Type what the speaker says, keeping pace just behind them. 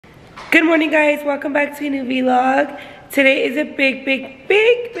Good morning, guys. Welcome back to a new vlog. Today is a big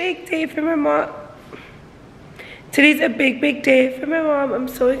day for my mom. Today's a big day for my mom. I'm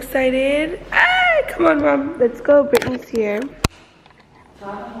so excited. Ah, come on, mom. Let's go. Brittany's here.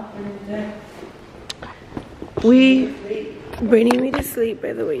 Brittany made us sleep,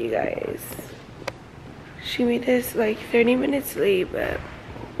 by the way, you guys. She made us like 30 minutes sleep, but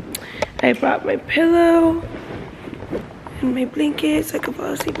I brought my pillow and my blanket so I could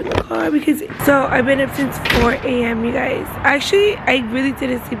fall asleep in the car so I've been up since 4 a.m. you guys. Actually, I really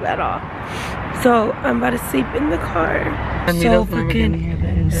didn't sleep at all. So I'm about to sleep in the car. So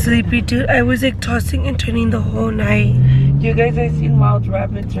fucking sleepy, dude. I was like tossing and turning the whole night. You guys, I seen wild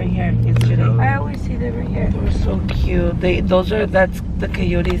rabbits right here yesterday. I always see them right here. They're so cute. That's the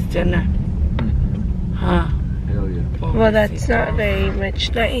coyote's dinner. Huh? Hell yeah. Well, that's not very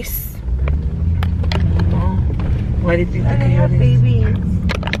much nice. Why do you think the And I have coyotes? babies.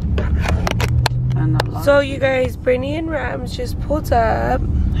 So you guys, Brittany and Rams just pulled up.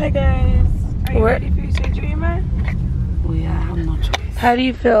 Hi guys. Are you ready for your surgery, man? Oh yeah, I have no choice. How do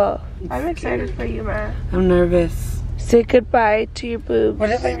you feel? I'm excited for you, man. I'm nervous. Say goodbye to your boobs. What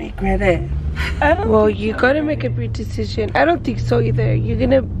if I regret it? Well, you gotta make a big decision. I don't think so either. You're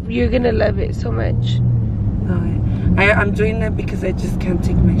gonna love it so much. Okay. I'm doing it because I just can't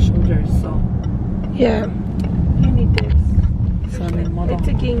take my shoulders, so. Yeah. You need this. So It's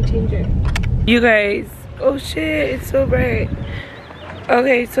a game changer. You guys, oh shit, it's so bright.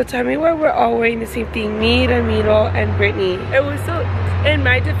 Okay, so tell me why we're all wearing the same thing. Me, Ramiro, and Brittany. It was so, in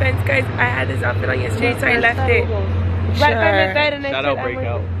my defense, guys, I had this outfit on yesterday, so I left it right by my bed and I Shout out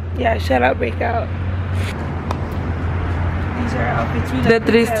Breakout. Yeah, shout out Breakout. These are our outfits. We The like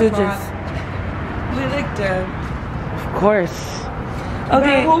Three them. Stooges. We like them. Of course.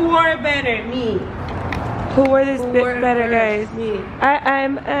 Okay, who wore it better? Me. Who wore this bit better, guys? Me.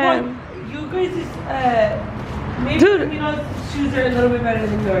 I'm You guys is maybe Dude. Ramino's shoes are a little bit better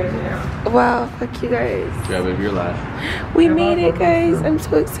than yours now. Wow, fuck you guys. Yeah, baby, you're last. We made it, guys. I'm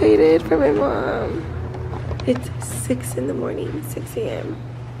so excited for my mom. It's 6 in the morning, 6 a.m.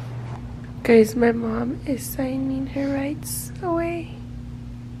 Guys, my mom is signing her rights away.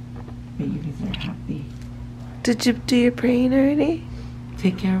 Babies are happy. Did you do your praying already?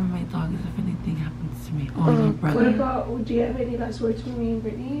 Take care of my dogs if anything happens to me. Oh, Oh, your what brother. about, do you have any last words for me and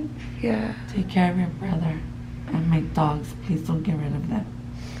Brittany? Yeah. Take care of your brother and my dogs. Please don't get rid of them.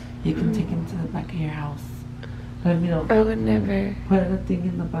 You can take them to the back of your house. Let me know. I would never. Put a thing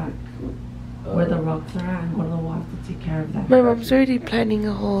in the back where the rocks are at and go to the walk to take care of them. My mom's already planning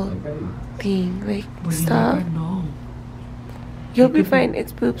a whole thing. Like, Well, stop. You never know. You'll It be could fine.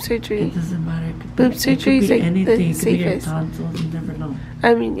 It's boob surgery. It doesn't matter. It could Boob be, surgery it is could be like anything. the It could be your safest. tonsils. You never know.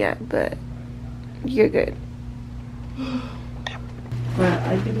 I mean, yeah, but you're good. But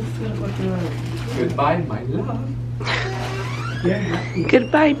I think it's gonna go through it. Goodbye, my love. You're happy.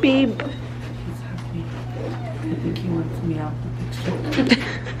 Goodbye, babe. He's happy. I think he wants me out the picture.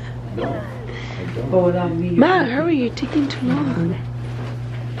 No, I don't. But without me, Ma, hurry, you're taking too long.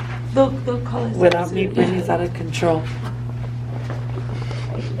 They'll call us. without me, Brittany's out of control.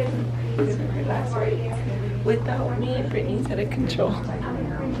 Without me, Brittany's out of control.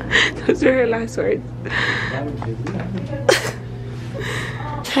 Those are her last words.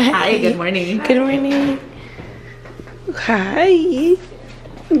 Hi, good morning. Good morning. Hi.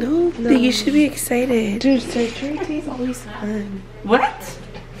 No, you should be excited. Dude, surgery day is always fun. What?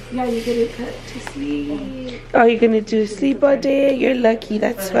 Yeah, you're gonna cut to sleep. Oh, you're gonna do sleep all day? You're lucky,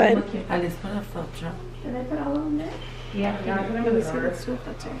 that's fun. Alice, put a filter. Can I put all on there? Yeah, let's do a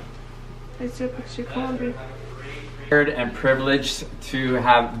filter. Let's do a picture. Come on, babe. Honored and privileged to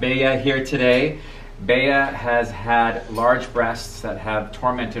have Bea here today. Bea has had large breasts that have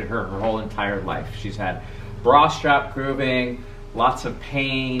tormented her whole entire life. She's had bra strap grooving, lots of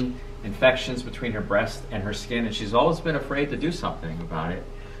pain, infections between her breast and her skin, and she's always been afraid to do something about it.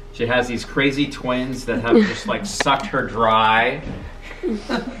 She has these crazy twins that have just like sucked her dry.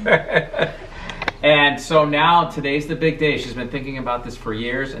 And so now today's the big day. She's been thinking about this for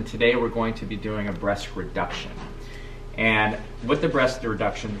years, and today we're going to be doing a breast reduction. And with the breast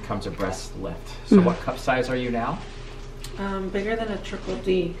reduction comes a breast lift. So what cup size are you now? Bigger than a triple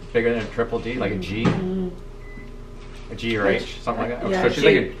D. Bigger than a triple D, like a G? A G or H, something like that? Yeah, So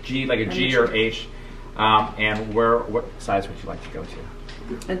she's G. like a G or H. And what size would you like to go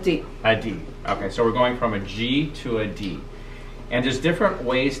to? A D. A D. Okay, so we're going from a G to a D. And there's different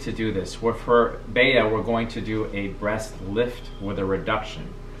ways to do this. For Bea, we're going to do a breast lift with a reduction.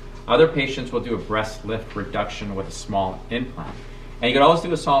 Other patients will do a breast lift reduction with a small implant. And you can always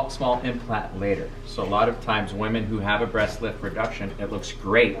do a small implant later. So a lot of times women who have a breast lift reduction, it looks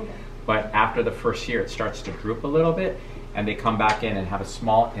great, but after the first year it starts to droop a little bit and they come back in and have a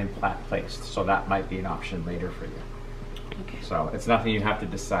small implant placed. So that might be an option later for you. Okay. So it's nothing you have to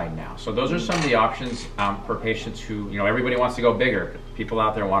decide now. So those are some of the options for patients who, you know, everybody wants to go bigger. People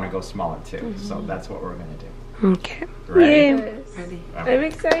out there want to go smaller too. So that's what we're going to do. Okay. Ready? Yes. Ready. I'm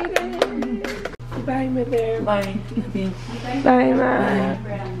excited. Bye, mother. Bye. Bye, ma.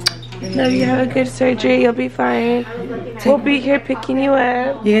 Love you. Have a good surgery. You'll be fine. We'll be here picking you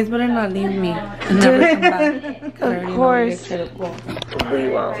up. You guys better not leave me and never come back. Of course. We won't. So, you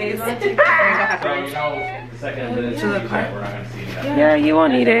know, the second of this, we're not going to see that. Yeah, you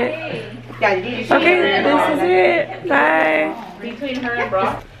won't need it. Okay, this is it. Bye. Between her and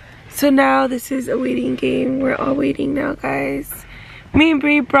Brock. So now this is a waiting game. We're all waiting now, guys. Me and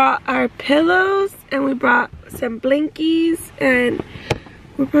Bree brought our pillows and we brought some blankies and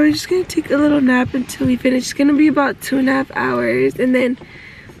we're probably just gonna take a little nap until we finish. It's gonna be about 2.5 hours and then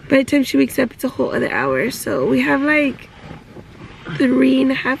by the time she wakes up it's a whole other hour. So we have like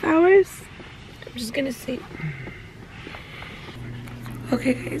 3.5 hours. I'm just gonna sleep.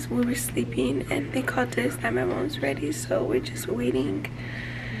 Okay guys, we were sleeping and they called us that my mom's ready, so we're just waiting.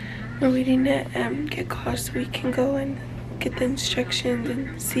 We're waiting to get called so we can go and get the instructions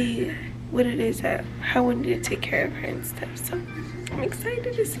and see what it is that how we need to take care of her and stuff. So I'm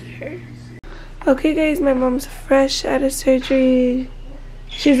excited to see her. Okay guys, my mom's fresh out of surgery.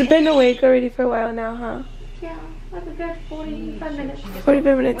 She's been awake already for a while now, huh? Yeah, like a good 45 minutes.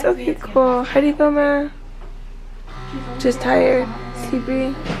 45 minutes, okay, cool. How do you feel, ma? Just tired,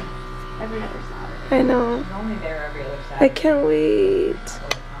 sleepy? Every other Saturday. I know. Only there every other I Saturday. can't wait.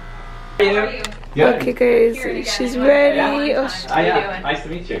 Good. Okay guys, she's ready. Oh, Yeah, nice to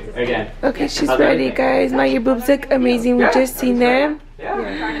meet you again. okay, she's ready guys. Ma, your boobs look amazing. We just seen them.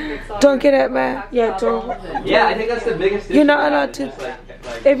 Don't get up, ma. Yeah, don't. Yeah, I think that's the biggest issue. You're not allowed to.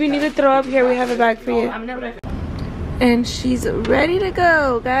 If you need to throw up here, we have a bag for you. And she's ready to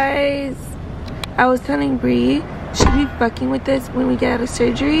go, guys. I was telling Bree she'd be fucking with us when we get out of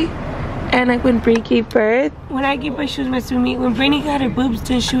surgery. And like when Bree gave birth, when I gave birth, she was messing with me. When Brittany got her boobs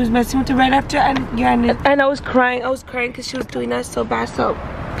done, she was messing with her right after. And yeah, and I was crying. I was crying because she was doing that so bad. So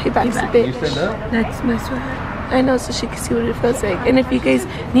payback's a bitch. Let's mess with her. I know, so she can see what it feels like. And if you guys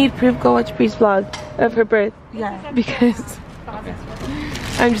need proof, go watch Bree's vlog of her birth. Yeah, because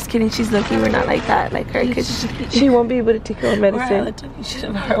I'm just kidding. She's lucky we're not like that, like her, because she won't be able to take her own medicine. She's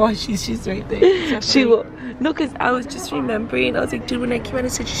right there. She will. No, because I was just remembering. I was like, dude, when I came out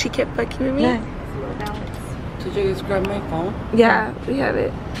of surgery, she kept fucking with me. Yeah. Did you guys grab my phone? Yeah, we have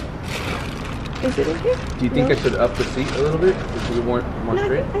it. Is it in here? Do you think I should up the seat a little bit? Should we more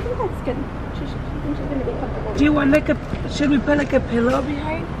straight? I think that's good. She's gonna be comfortable. Do you want like a? Should we put like a pillow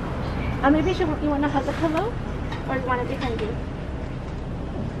behind? Maybe you want to hug the pillow, or you want it behind you?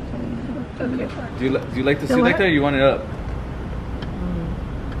 Okay. Do you like the seat like that, or you want it up?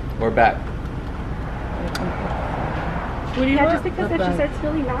 Or back? What do you Yeah, want? just because if she starts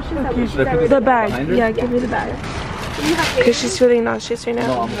feeling nauseous, that means she's already. The bag. Behind her? Yeah, give me the bag. Because she's feeling nauseous right now.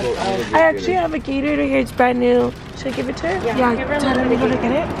 No, I'm gonna go I actually have a gator here. It's brand new. Should I give it to her? Yeah, give her a Tell her to little go to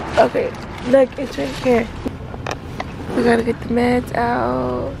get it. Okay. Look, it's right here. We gotta get the meds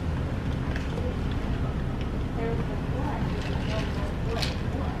out.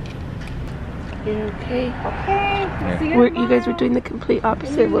 You okay? Okay. See you You guys were doing the complete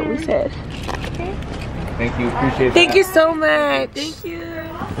opposite of what we said. Thank you, appreciate Thank you so much. Thank you.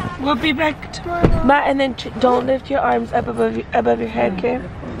 We'll be back tomorrow. Ma, and then don't lift your arms up above your head, okay?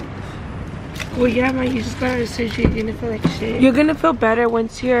 Well, yeah, Ma, you just got out of surgery. You're gonna feel like shit. You're gonna feel better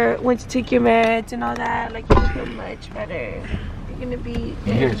once you take your meds and all that. Like, you'll feel much better. You're gonna be.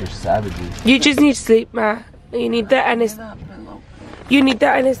 You guys are savages. You just need sleep, Ma. You need the anesthesia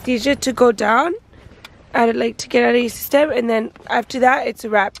to go down. To get out of your system, and then after that it's a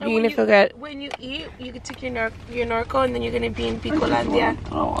wrap. You're gonna feel good. When you eat, you can take your Norco, and then you're gonna be in Picolandia.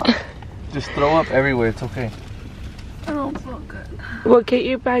 Just throw up everywhere, it's okay. I don't feel good. Well, get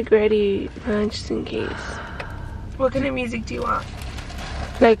your bag ready, just in case. What kind of music do you want?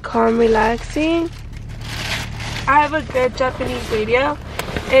 Like calm, relaxing? I have a good Japanese radio.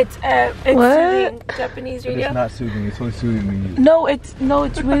 It's soothing Japanese radio. It's not soothing, it's only soothing when you... No, it's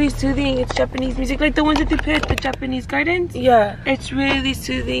really soothing. It's Japanese music, like the ones that they play at the Japanese gardens. Yeah, it's really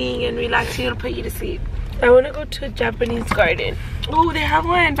soothing and relaxing. It'll put you to sleep. I want to go to a Japanese garden. Oh, they have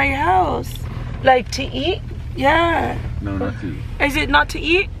one by your house. Like to eat? Yeah. No, not to eat. Is it not to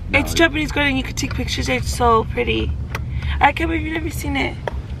eat? No, it's Japanese garden. You could take pictures. It's so pretty. I can't believe you've never seen it.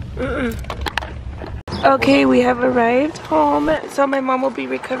 Okay, we have arrived home. So my mom will be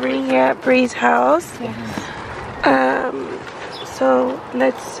recovering here at Bree's house. So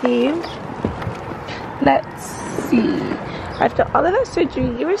let's see. After all of that surgery,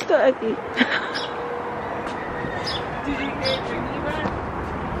 you were still ugly. Did you get your knee back?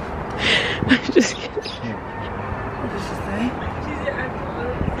 I'm just kidding. What did she say? She said after all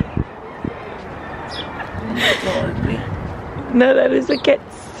of So ugly. No, that is what can't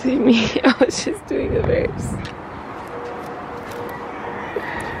see me. I was just doing a verse.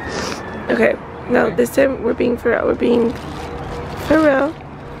 Okay, no, this time we're being for real. We're being for real.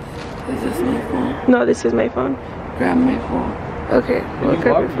 Is this my phone? No, this is my phone. Grab my phone. Okay, we'll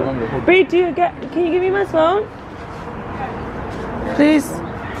grab your phone. Bree, can you give me my phone? Please.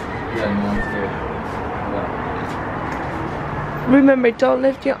 Yeah, no, I'm scared. Yeah. Remember, don't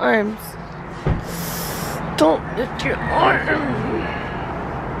lift your arms. Don't lift your arms.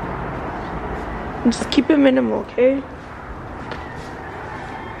 Just keep it minimal, okay?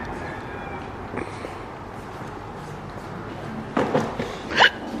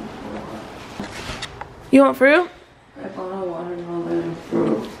 You want fruit? I found a watermelon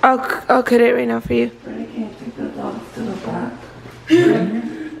fruit. I'll cut it right now for you. But I can't take the dogs to the back.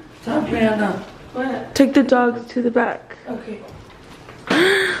 Stop, Brianna. What? Take the dogs to the back. Okay.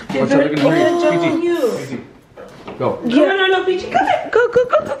 What's up? Easy. Go. Yeah. No, Peachy, go. Go.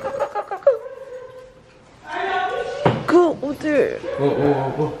 Go, dude.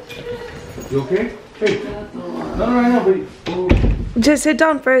 Oh. You okay? Hey. No, buddy. Oh. Just sit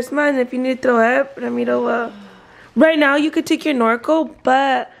down first, man. If you need to throw up, Ramiro, right now you could take your Norco,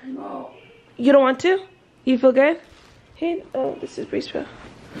 but No. you don't want to? You feel good? Hey, oh, this is Bree's pill.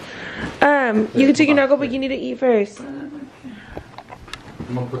 You can take your Norco, but you need to eat first. I'm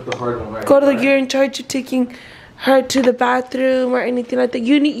gonna put the hard one right. You're in charge of taking her to the bathroom or anything like that.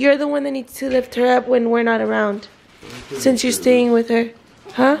 You're the one that needs to lift her up when we're not around, since you're staying with her.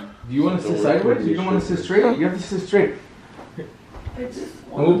 Huh? Do you want to sit sideways? You don't want to sit straight? You have to sit straight. I just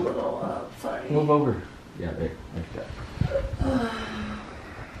want to throw up. Sorry. Move over. Yeah, there. Like that.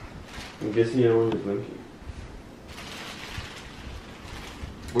 I'm guessing you don't want to blanket.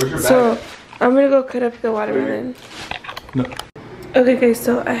 Where's your bag? So I'm gonna go cut up the watermelon. No. Okay guys,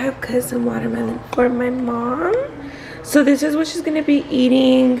 so I have cut some watermelon for my mom. So this is what she's gonna be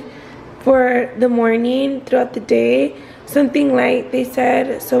eating for the morning, throughout the day. Something light, they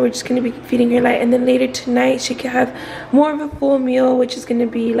said. So we're just gonna be feeding her light, and then later tonight she can have more of a full meal, which is gonna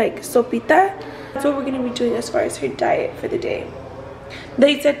be like sopita. That's what we're gonna be doing as far as her diet for the day.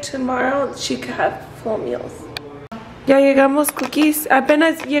 They said tomorrow she could have full meals. Ya llegamos, Cookies.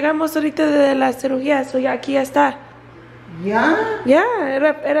 Apenas llegamos ahorita de la cirugía, so ya aquí ya está. ¿Ya? Ya,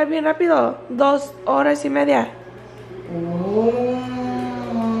 era bien rápido. 2 horas y media. Oh,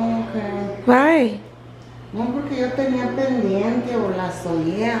 ok. Bye. No, porque yo tenía pendiente o la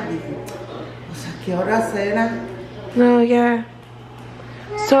solía. Dije, o sea, ¿qué horas eran? No, ya.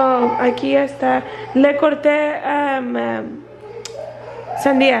 So, aquí ya está. Le corté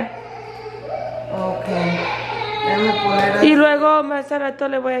sandía. Ok. Déjame poner Y luego más a rato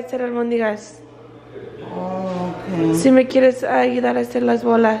le voy a hacer albóndigas. Oh, ok. Si me quieres ayudar a hacer las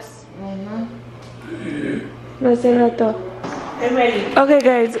bolas. Más a rato. I'm ready. Okay,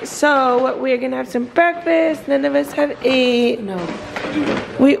 guys. So we're gonna have some breakfast. None of us have ate. No.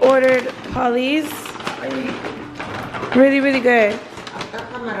 We ordered Polly's. Really, really good.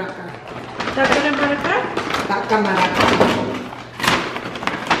 Taca maraca. ¿Tacan para acá? Taca maraca.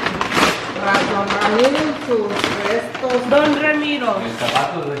 Razonar sus restos. Don Ramiro.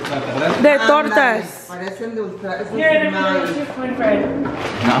 De tortas. Parecen de ultra. Esos Here, let me nice. know your cornbread.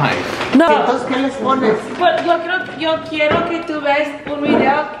 Nice. No. Entonces, ¿qué les pones? Pues yo quiero que tú veas un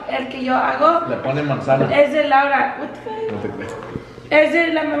video, el que yo hago. Le ponen manzana. Es de Laura. What the fuck? Es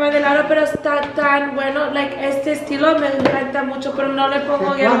de la mamá de Laura, pero está tan bueno. Like, este estilo me encanta mucho, pero no le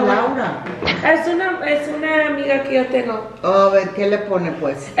pongo ¿Qué es hierro. Laura? Es una amiga que yo tengo. A ver, ¿qué le pone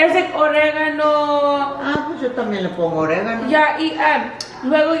pues? Es de orégano. Ah, pues yo también le pongo orégano. Ya, y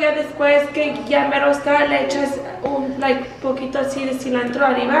luego ya después que ya mero está, le echas un poquito así de cilantro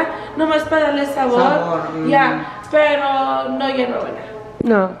arriba, nomás para darle sabor. Ya, pero no hierro.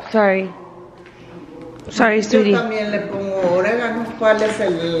 No, sorry. Sorry, sweetie. Yo también le pongo orégano. ¿Cuál es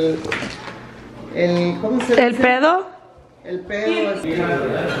el ¿cómo se dice? ¿El pedo? El pedo.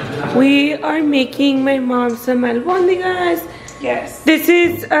 We are making my mom some albóndigas. Yes. This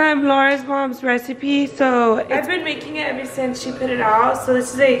is Laura's mom's recipe, so I've been making it ever since she put it out. So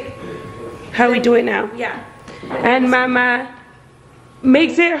this is like how we do it now. Yeah. And Mama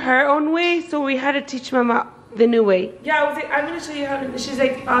makes it her own way, so we had to teach Mama The new way. Yeah, I was like, I'm gonna show you how to. She's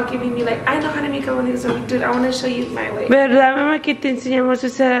like, giving me like, I know how to make albóndigas. I'm like, dude, I want to show you my way. ¿Verdad, mamá, que te enseñamos a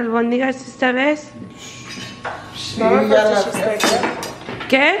hacer albóndigas esta vez? Sí, ya las sé.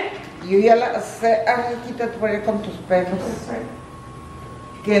 ¿Qué? Yo ya las sé. Ay, quítate por ahí con tus pelos.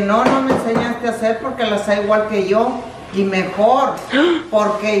 Que no me enseñaste a hacer porque las sé igual que yo. Y mejor.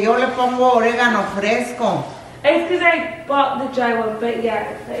 Porque yo le pongo orégano fresco. It's because I bought the dry one, but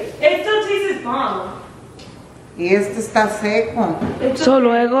yeah, like, it still tastes bomb. Y este está seco. So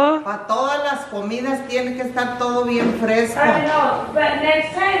luego. Para todas las comidas tiene que estar todo bien fresco. I know, but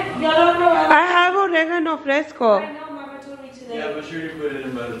next time, yo don't know. I have oregano fresco. I know, Mama told me today. Yeah, but sure you put it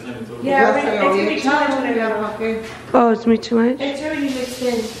in by the time it's over. Yeah, it's gonna be too much oregano. Oh, it's me too much? It's already mixed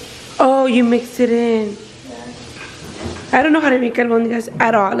in. Oh, you mixed it in. Yeah. I don't know how to make albóndigas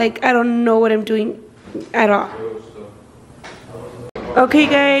at all. Like, I don't know what I'm doing at all. Okay,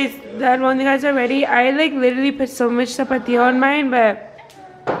 guys, the albóndigas are ready. I like literally put so much tapatio on mine, but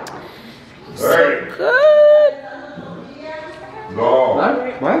so good. No.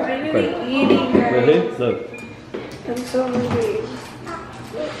 What? I'm really eating, guys. Look. I'm so hungry.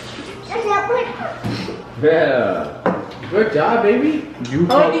 Yeah. Good job, baby. You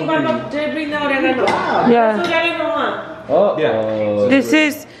Oh, you did bring the oregano. Yeah. That's oregano, huh? Oh, yeah. This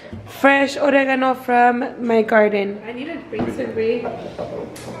is fresh oregano from my garden. I need to bring some bread.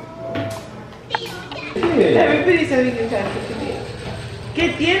 Everybody's having a fancy today. ¿Qué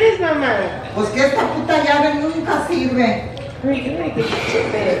tienes, mamá? Pues que esta puta llave nunca sirve. Hurry, you make it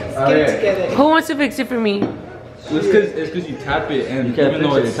get it together. Who wants to fix it for me? It's because you tap it and even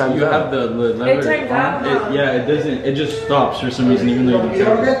though you have the lever It turns out, it doesn't, it just stops for some reason even though you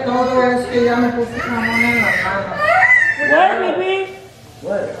tap Lo it. de todo es que ya me puse jamón en las manos. What, baby?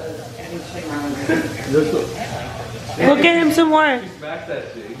 What? Go get him some more. Smash that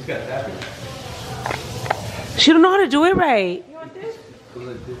shit. You just gotta tap it. She don't know how to do it right.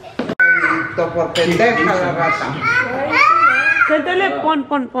 Por pendeja la rata. Cántale, pon.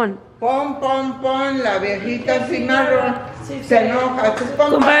 Pon, la viejita sin arroz se enoja.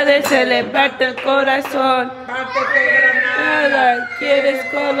 Compadre, se le parte el corazón. Pártete granada. Nada, quieres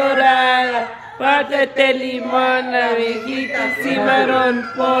colorada. Pártete limón, la viejita cimarrón.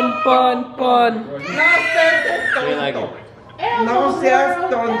 Pon. No seas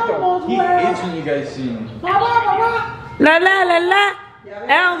tonto. He hates when you guys sing. La.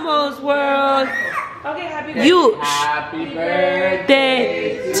 Elmo's World. Okay, happy birthday. You. Happy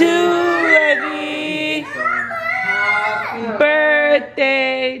birthday to Abby. Happy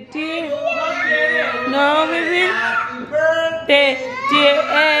Birthday, dear. No, baby. Happy birthday. Dear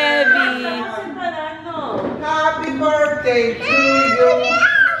Abby. Happy birthday to you.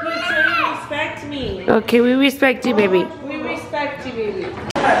 Please say you respect me. Okay, we respect you, baby. We respect you, baby.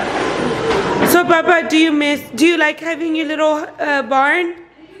 So, Papa, do you like having your little barn?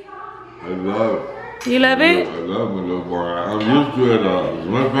 I love it. You love it? I love my little bar. I'm used to it. As a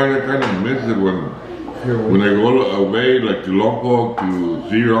matter of fact, I kind of miss it when I go away, like to Lompoc, to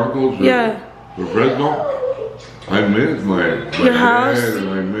see your uncles or Fresno. I miss my your house, dad, and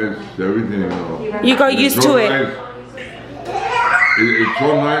I miss everything. You know. You got used to it. Nice. It's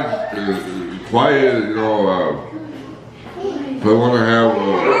so nice, quiet. You know, if I want to have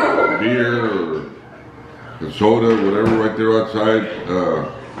a beer or a soda, whatever, right there outside.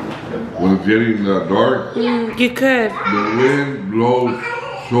 When it's getting dark, you could. The wind blows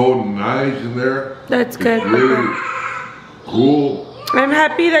so nice in there. That's good. It's really cool. I'm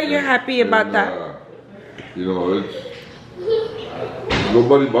happy that you're happy about that. You know,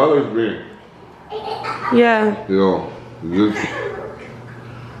 nobody bothers me. Yeah. You know, just.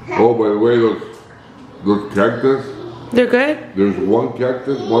 Oh, by the way, those cactus. They're good? There's one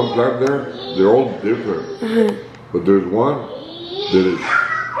cactus, one plant there. They're all different. But there's one that is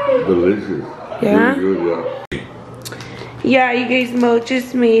delicious. Yeah? Really good, yeah. Yeah, you guys, Mo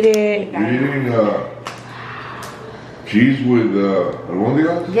just made it. You're eating cheese with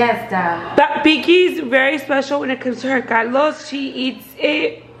albóndigas? Yes, Dad. But Pinky's very special when it comes to her Carlos. She eats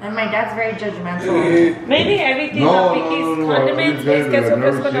it. And my dad's very judgmental. Maybe everything on Pinky's condiments is queso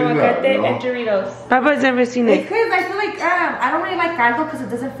fresco con aguacate and Doritos. Papa's never seen It's it. because I feel like I don't really like caldo because it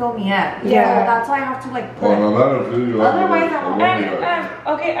doesn't fill me up. Yeah. So that's why I have to like put. Oh, no, that'll fill you up. Otherwise, I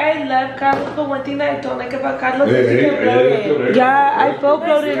won't. Okay, I love Carlos, but one thing that I don't like about Carlos Hey, is he hey, get bloated. hey, Yeah, I feel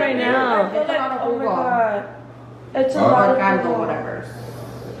bloated right now. It's a lot of Oh my jugo. god. It's a lot of Caldo, jugo. whatever.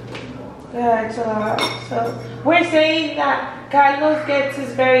 Yeah, it's a lot. So we're saying that Carlos gets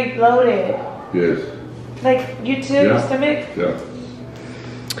is very bloated. Yes. Like you too, your stomach? Yeah.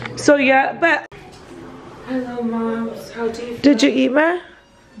 So yeah, but hello moms, how do you feel? Did you eat, Ma?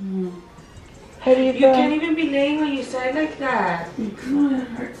 How do you You feel? can't even be laying on your side like that. No, it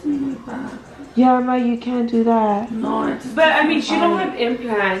hurts me like that. Yeah, Ma, you can't do that. No, it's just. But I mean, she don't have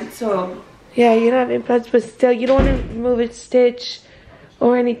implants, so. Yeah, you don't have implants, but still, you don't want to move a stitch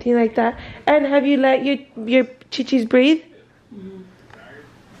or anything like that. And have you let your chichis breathe? Mm-hmm.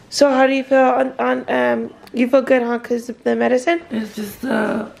 So how do you feel on you feel good, huh? Because of the medicine? It's just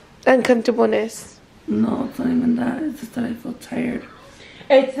Uncomfortableness. no, it's not even that. It's just that I feel tired.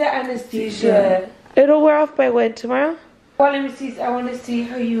 It's the anesthesia. It'll wear off by when? Tomorrow? Well, let me see. I want to see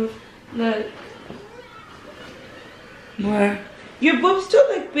how you look. Where? Your boobs still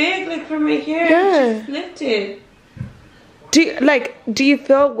look big, like from right here. Yeah. It's just lifted. Do you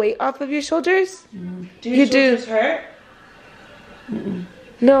feel weight off of your shoulders? Mm. Do your shoulders hurt?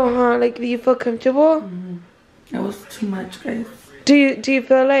 No, huh? Like, do you feel comfortable? It was too much, guys. Do you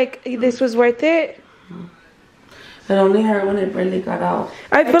feel like this was worth it? It only hurt when it really got out.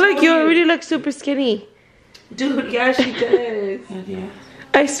 I feel like you already look super skinny. Dude, yeah, she does. Yeah.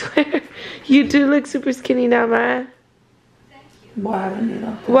 I swear, you do look super skinny now, Ma.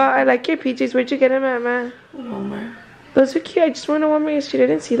 Well, I like your PJs. Where'd you get them at, Ma? Walmart. Those are cute. I just want to warm my street. I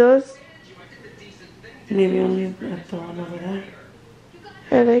didn't see those. Maybe only at the one over there.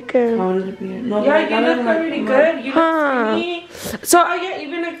 I like them. I wanted to be here. No, Yeah, you look pretty good. You look skinny. So, oh yeah,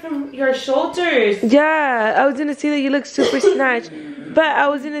 even like from your shoulders. Yeah, I was gonna say that you look super snatched, but I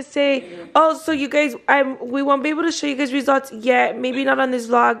was gonna say, oh, so you guys, we won't be able to show you guys results yet. Maybe not on this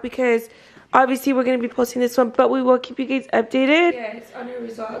vlog because obviously we're gonna be posting this one, but we will keep you guys updated. Yes, on the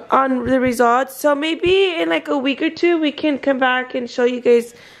results. On the results. So maybe in like a week or two, we can come back and show you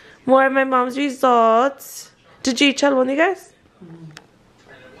guys more of my mom's results. Did you eat albóndigas?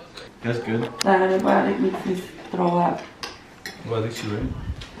 That's good. That antibiotic makes me throw up. Well, at least you're right.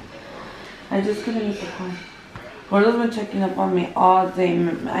 I just couldn't eat the corn. Gordo's been checking up on me all day.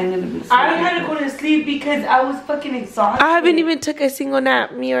 I need to be sleeping. I had to go to sleep because I was fucking exhausted. I haven't even took a single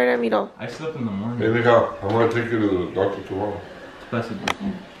nap, me or Ramiro. I slept in the morning. Hey, Mija, I'm gonna take you to the doctor tomorrow.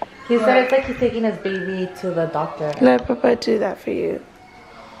 He said it's like he's taking his baby to the doctor. Let Papa do that for you.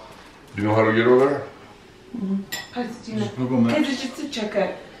 You know how to get over there? Just Google Maps. It's just a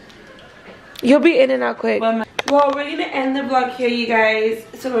checkup. You'll be in and out quick. Well, we're gonna end the vlog here, you guys,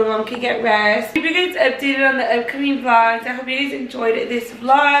 so my mom can get rest. Keep you guys updated on the upcoming vlogs. I hope you guys enjoyed this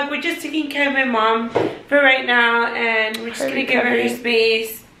vlog. We're just taking care of my mom for right now, and we're just gonna give her her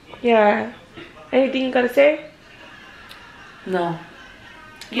space. Yeah. Anything you gotta say? No.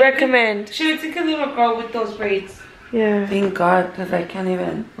 Recommend. She looks like a little girl with those braids. Yeah. Thank God, because I can't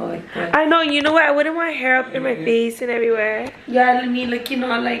even go like this. I know, you know what? I wouldn't want hair up in my face and everywhere. Yeah, I mean, like, you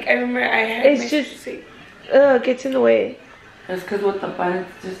know, like, I remember I had it's just, it gets in the way. It's because with the bun,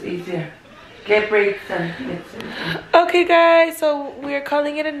 it's just easier. Get braids and it's okay, guys, so we're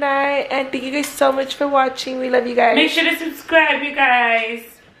calling it a night, and thank you guys so much for watching. We love you guys. Make sure to subscribe, you guys.